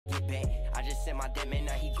bet. I just sent my dead man,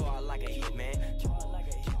 now he go out like a hit man.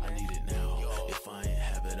 I need it now. If I ain't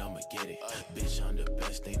have it, I'ma get it. Bitch, I'm the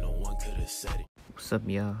best, ain't no one could have said it. What's up,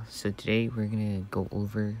 y'all? So today we're gonna go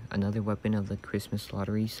over another weapon of the Christmas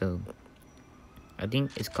lottery. So I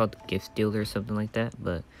think it's called gift stealer or something like that,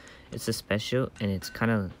 but it's a special and it's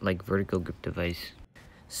kind of like vertical grip device.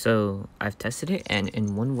 So I've tested it, and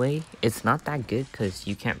in one way it's not that good because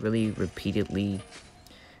you can't really repeatedly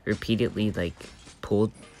like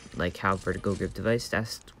pull like how vertical grip device.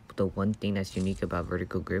 That's the one thing that's unique about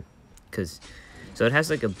vertical grip, because so it has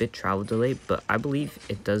like a bit travel delay, but I believe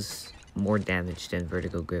it does more damage than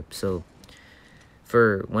vertical grip. So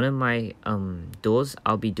for one of my duels,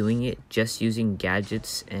 I'll be doing it just using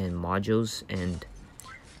gadgets and modules and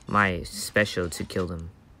my special to kill them,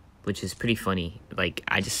 which is pretty funny. Like,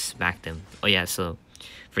 I just smacked them. Oh yeah, so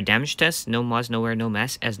for damage test, no mods, nowhere, no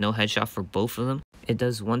mass, as no headshot for both of them. It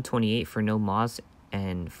does 128 for no mods,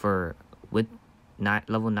 and for with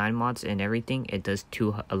level 9 mods and everything, it does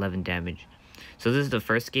 211 damage. So this is the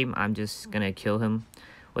first game. I'm just gonna kill him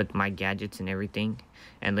with my gadgets and everything,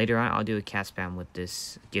 and later on I'll do a cat spam with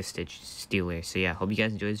this gift stitch stealer. So yeah, hope you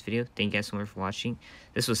guys enjoyed this video. Thank you guys so much for watching.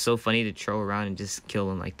 This was so funny to troll around and just kill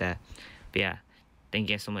him like that. But yeah, thank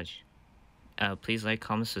you guys so much. Please like,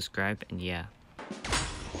 comment, subscribe, and yeah.